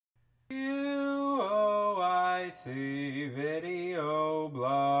UOIT video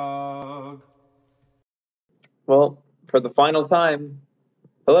blog. Well, for the final time,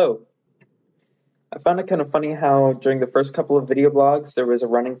 hello. I found it kind of funny how during the first couple of video blogs there was a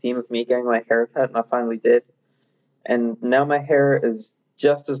running theme of me getting my hair cut, and I finally did. And now my hair is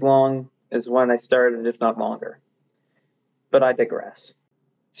just as long as when I started, if not longer. But I digress.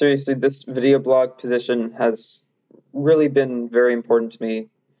 Seriously, this video blog position has really been very important to me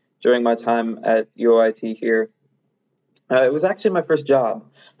during my time at UOIT here. It was actually my first job.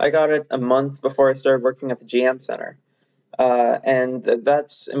 I got it a month before I started working at the GM Center. And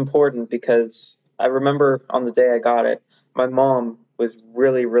that's important because I remember on the day I got it, my mom was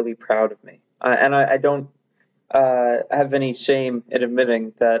really, really proud of me. And I don't have any shame in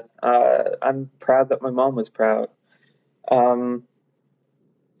admitting that I'm proud that my mom was proud.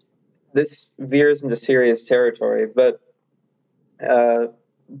 This veers into serious territory, but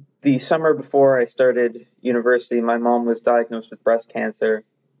the summer before I started university, my mom was diagnosed with breast cancer,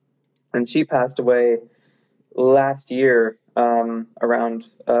 and she passed away last year around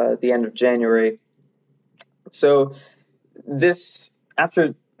the end of January. So this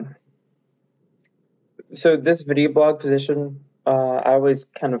video blog position I always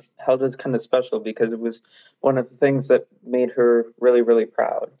kind of held as kind of special because it was one of the things that made her really, really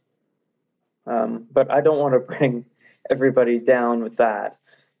proud. But I don't want to bring everybody down with that.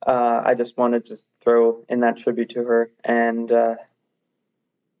 I just wanted to throw in that tribute to her, and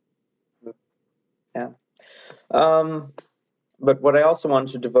yeah. But what I also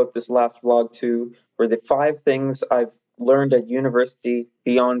wanted to devote this last vlog to were the 5 things I've learned at university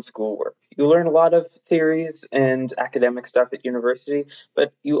beyond schoolwork. You learn a lot of theories and academic stuff at university,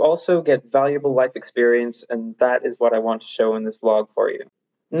 but you also get valuable life experience, and that is what I want to show in this vlog for you.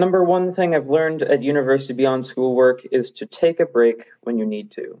 Number 1 thing I've learned at university beyond schoolwork is to take a break when you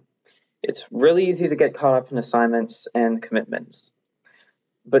need to. It's really easy to get caught up in assignments and commitments,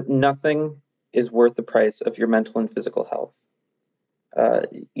 but nothing is worth the price of your mental and physical health.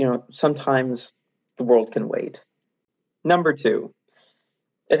 Sometimes the world can wait. Number 2,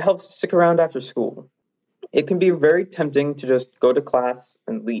 it helps to stick around after school. It can be very tempting to just go to class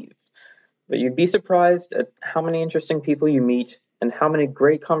and leave, but you'd be surprised at how many interesting people you meet and how many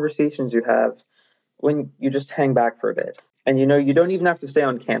great conversations you have when you just hang back for a bit. And you don't even have to stay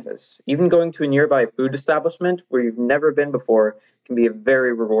on campus. Even going to a nearby food establishment where you've never been before can be a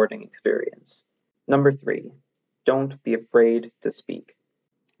very rewarding experience. Number 3, don't be afraid to speak.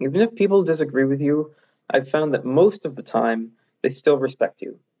 Even if people disagree with you, I've found that most of the time, they still respect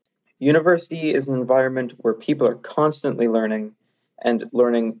you. University is an environment where people are constantly learning and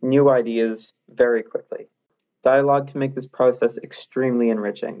learning new ideas very quickly. Dialogue can make this process extremely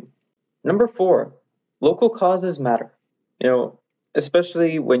enriching. Number 4, local causes matter.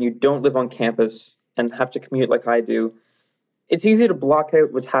 Especially when you don't live on campus and have to commute like I do, it's easy to block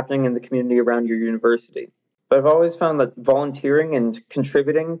out what's happening in the community around your university. But I've always found that volunteering and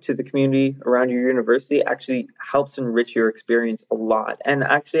contributing to the community around your university actually helps enrich your experience a lot. And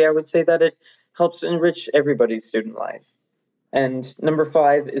actually, I would say that it helps enrich everybody's student life. And number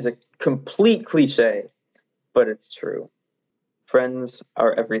 5 is a complete cliche, but it's true. Friends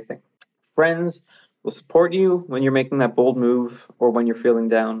are everything. Friends will support you when you're making that bold move or when you're feeling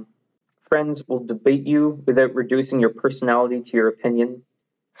down. Friends will debate you without reducing your personality to your opinion.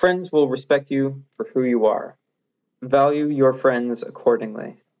 Friends will respect you for who you are. Value your friends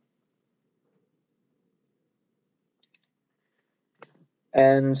accordingly.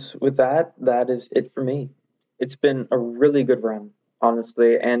 And with that, that is it for me. It's been a really good run,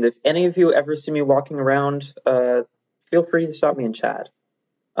 honestly. And if any of you ever see me walking around, feel free to stop me and chat.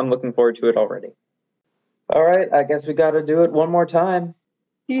 I'm looking forward to it already. All right, I guess we got to do it one more time.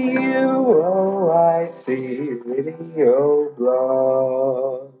 UOIT video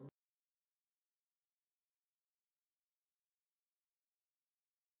blog.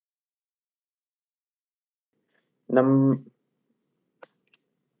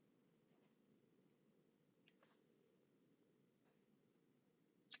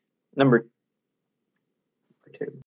 Number